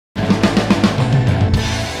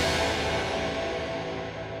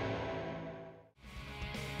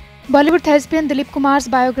Bollywood thespian Dilip Kumar's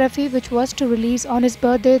biography, which was to release on his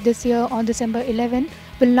birthday this year on December 11,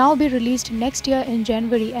 will now be released next year in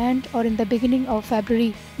January and or in the beginning of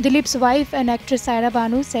February. Dilip's wife and actress Saira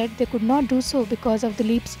Banu said they could not do so because of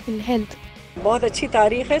Dilip's ill health. बहुत अच्छी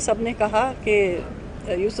तारीख है, सबने कहा कि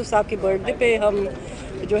यूसुफ साहब की birthday पे हम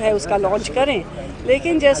जो है उसका लॉन्च करें,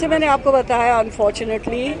 लेकिन जैसे मैंने आपको बताया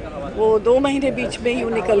अनफॉर्चुनेटली वो 2 महीने बीच में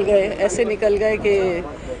यूँ निकल गए, ऐसे निकल गए कि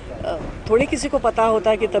थोड़ी किसी को पता होता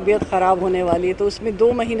है कि तबीयत ख़राब होने वाली है, तो उसमें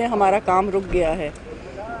 2 महीने हमारा काम रुक गया है।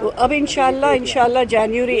 तो अब इंशाल्लाह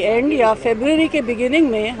जनवरी एंड या फरवरी के बिगिनिंग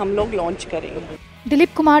में हम लोग लॉन्च करेंगे।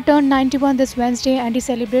 Dilip Kumar turned 91 this Wednesday and he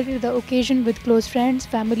celebrated the occasion with close friends,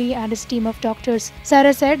 family and his team of doctors.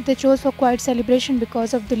 Sarah said they chose for quiet celebration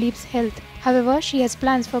because of Dilip's health. However, she has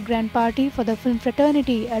plans for grand party for the film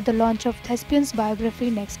fraternity at the launch of Thespian's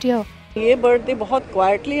biography next year. ये birthday बहुत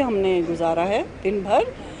quietly हमने गुजारा है, दिन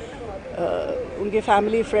भर उनके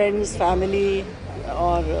family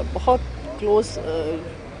और बहुत क्लोज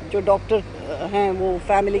जो डॉक्टर हैं वो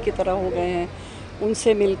फैमिली की तरह हो गए हैं,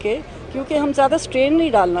 उनसे मिलके, क्योंकि हम ज़्यादा स्ट्रेन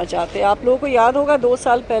नहीं डालना चाहते। आप लोगों को याद होगा 2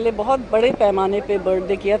 साल पहले बहुत बड़े पैमाने पे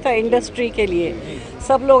बर्थडे किया था इंडस्ट्री के लिए,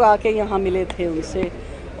 सब लोग आके यहाँ मिले थे उनसे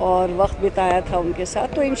और वक्त बिताया था उनके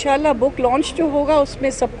साथ। तो इंशाल्लाह बुक लॉन्च जो होगा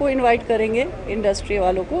उसमें सबको इनवाइट करेंगे, इंडस्ट्री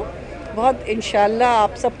वालों को बहुत, इंशाल्लाह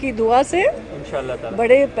आप सबकी दुआ से इंशाल्लाह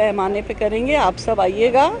बड़े पैमाने पे करेंगे। आप सब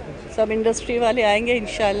आइएगा, सब इंडस्ट्री वाले आएंगे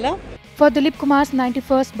इंशाल्लाह। For Dilip Kumar's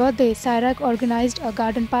 91st birthday, Saira organized a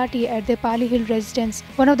garden party at their Pali Hill residence.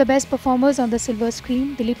 One of the best performers on the silver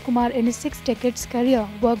screen, Dilip Kumar in his 6 decades career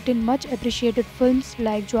worked in much appreciated films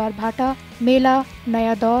like Jwar Bhata, Mela,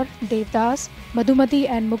 Naya Daur, Devdas, Madhumati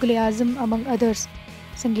and Mughal-e-Azam among others.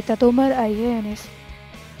 Sangeeta Tomar, IANS.